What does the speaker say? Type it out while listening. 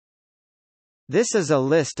This is a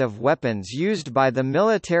list of weapons used by the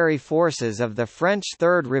military forces of the French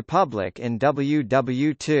Third Republic in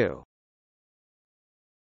WW2.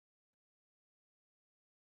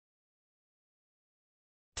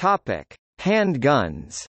 Topic: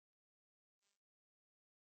 Handguns.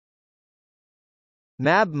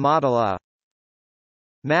 MAB Model A,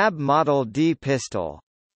 MAB Model D pistol,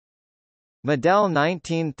 Model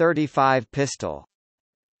 1935 pistol,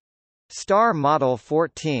 Star Model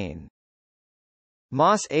 14,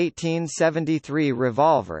 Moss 1873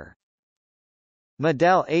 revolver,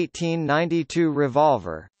 Model 1892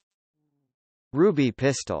 revolver, Ruby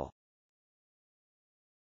pistol.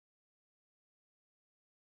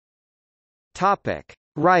 Topic: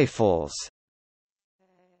 Rifles.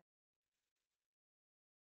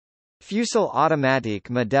 Fusil automatique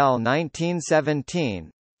Model 1917,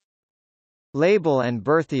 Label and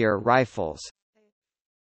Berthier rifles,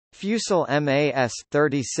 Fusil MAS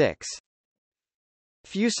 36,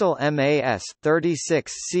 Fusil MAS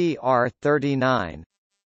 36 CR39,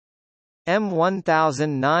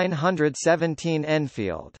 M1917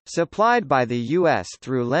 Enfield, supplied by the U.S.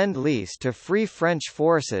 through Lend-Lease to Free French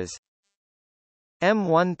Forces,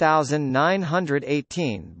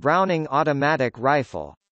 M1918 Browning automatic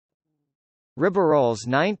rifle, Ribeirol's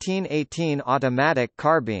 1918 automatic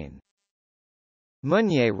carbine,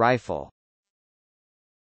 Meunier rifle.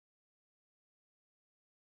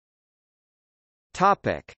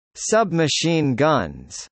 Topic: Submachine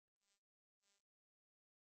guns.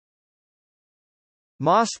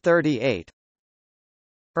 Moss 38,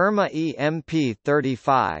 Irma EMP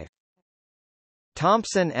 35,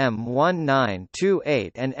 Thompson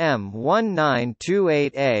M1928 and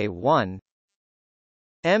M1928A1,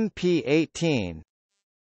 MP18,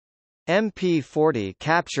 MP40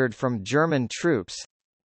 captured from German troops,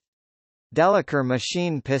 Delacour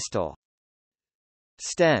machine pistol,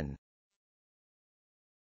 Sten.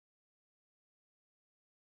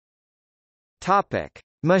 Topic: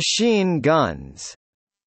 Machine guns.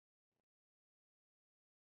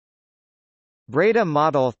 Breda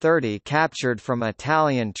Model 30 captured from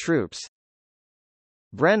Italian troops,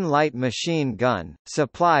 Bren light machine gun,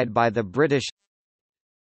 supplied by the British,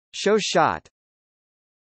 Show shot,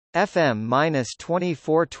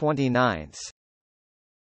 FM-2429,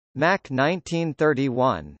 Mac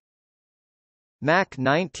 1931, Mac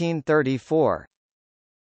 1934,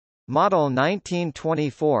 Model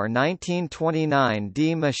 1924-1929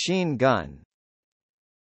 D machine gun,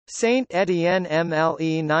 Saint Etienne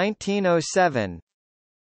MLE 1907,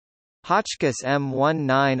 Hotchkiss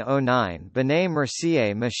M1909 Benet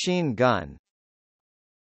Mercier machine gun,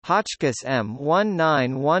 Hotchkiss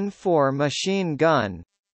M1914 machine gun,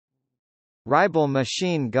 Ribel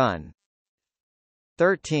machine gun,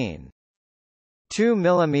 13. 2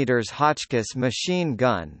 mm Hotchkiss machine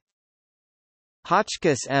gun,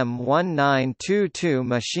 Hotchkiss M1922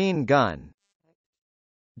 machine gun,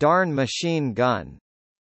 Darn machine gun.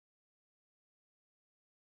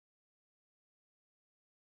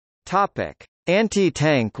 Topic: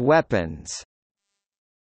 Anti-tank weapons.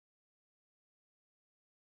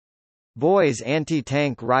 Boys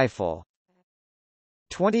anti-tank rifle,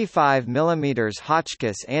 25 mm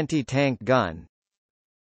Hotchkiss anti-tank gun,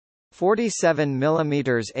 47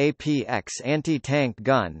 mm APX anti-tank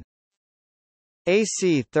gun,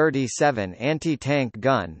 AC-37 anti-tank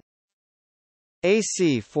gun,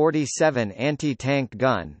 AC-47 anti-tank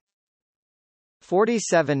gun,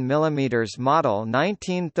 47 mm Model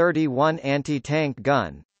 1931 anti-tank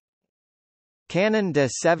gun, Canon de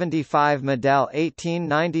 75 Model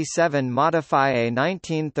 1897 Modifié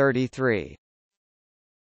 1933.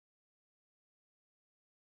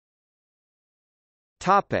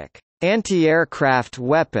 Topic: Anti-aircraft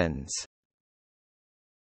weapons.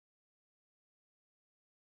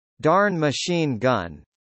 Darn machine gun,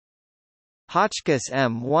 Hotchkiss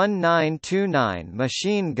M1929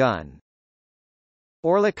 machine gun,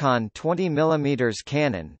 Oerlikon 20 mm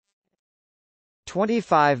cannon,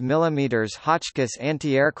 25 mm Hotchkiss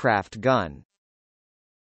anti-aircraft gun,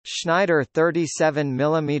 Schneider 37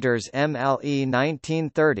 mm MLE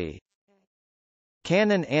 1930,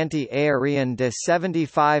 Canon anti-aerian de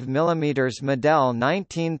 75 mm Model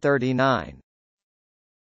 1939.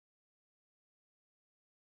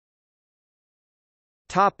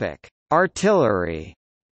 Topic: Artillery.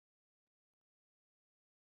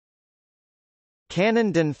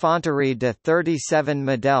 Canon d'Infanterie de 37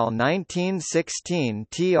 Model 1916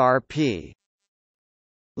 TRP,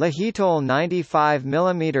 Lahitol 95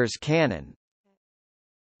 mm cannon,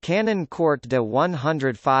 Canon Court de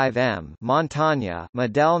 105 M Montagne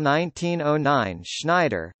Model 1909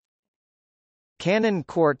 Schneider, Canon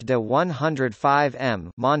Court de 105M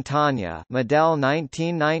Montagne Model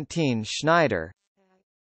 1919 Schneider.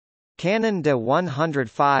 Canon de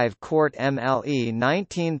 105 Court MLE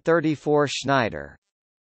 1934 Schneider.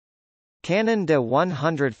 Canon de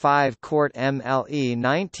 105 Court MLE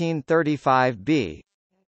 1935B.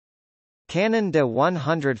 Canon de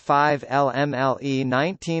 105 LMLE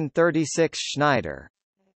 1936 Schneider.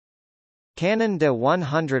 Canon de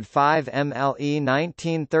 105 MLE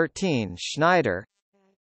 1913 Schneider.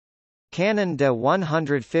 Canon de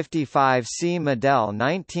 155 C Model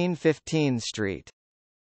 1915 Street.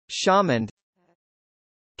 Chamond.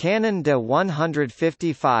 Canon de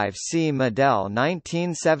 155 C Model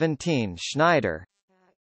 1917 Schneider.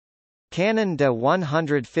 Canon de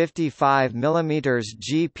 155 mm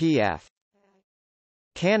GPF.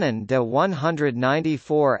 Canon de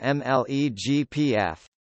 194 MLE GPF.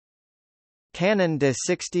 Canon de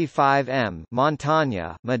 65M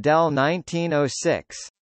Montagne Model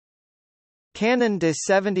 1906. Canon de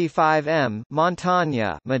 75M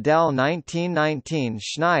Montagne Model 1919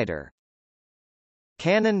 Schneider.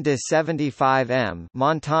 Canon de 75M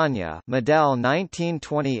Montagne Model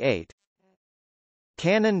 1928.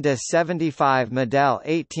 Canon de 75 Model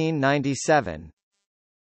 1897.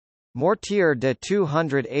 Mortier de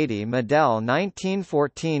 280 Model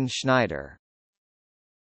 1914 Schneider.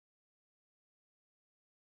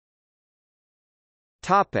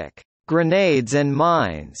 Topic: Grenades and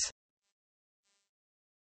mines.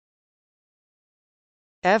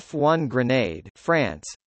 F1 grenade, France.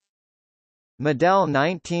 Model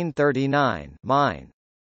 1939, mine.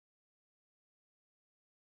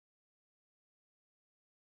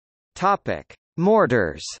 Topic: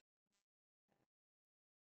 Mortars.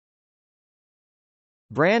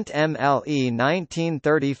 Brandt MLE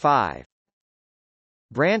 1935.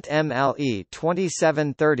 Brandt MLE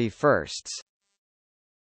 27/31.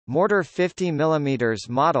 Mortar 50 mm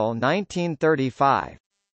Model 1935.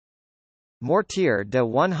 Mortier de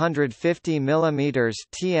 150 mm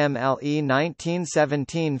TMLE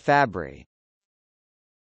 1917 Fabry.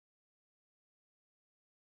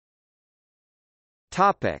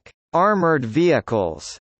 Topic: Armored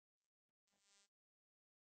vehicles.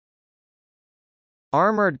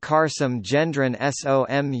 Armored Karsam Gendron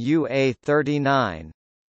SOMUA 39.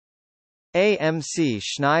 AMC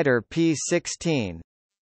Schneider P16.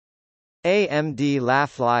 AMD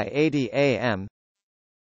Lafly 80 AM.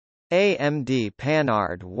 AMD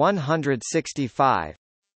Panhard 165.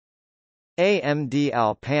 AMD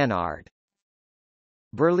L Panhard.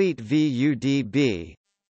 Berlite VUDB.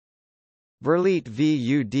 Berlite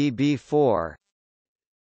VUDB4.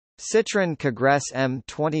 Citroën Cagresse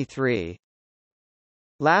M23.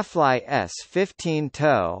 Lafly S15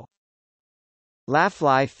 TOW.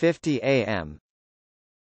 Lafly 50 AM.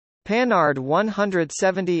 Panhard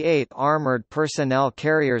 178 Armored Personnel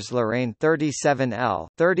Carriers Lorraine 37L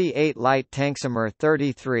 38 Light Tanksamer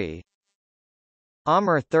 33.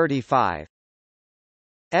 Amur 35.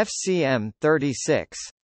 FCM 36.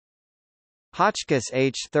 Hotchkiss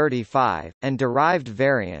H35, and derived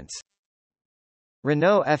variants.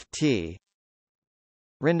 Renault FT.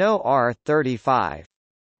 Renault R35.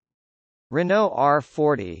 Renault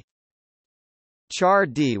R40. Char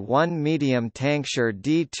D1 Medium Tankshire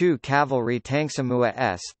D2 Cavalry Tanksamua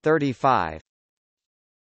S35.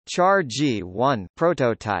 Char G1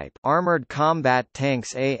 Prototype Armored Combat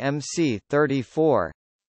Tanks AMC 34.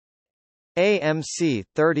 AMC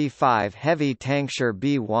 35 Heavy Tankshire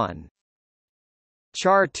B1.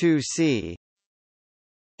 Char 2C.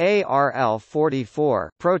 ARL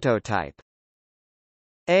 44 Prototype.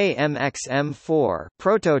 AMX M4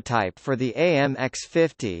 Prototype for the AMX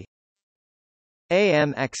 50.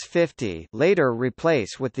 AMX 50 later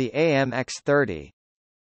replace with the AMX 30.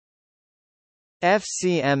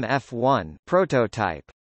 FCM F1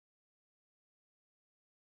 Prototype.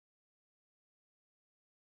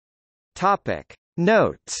 Topic: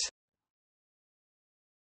 Notes.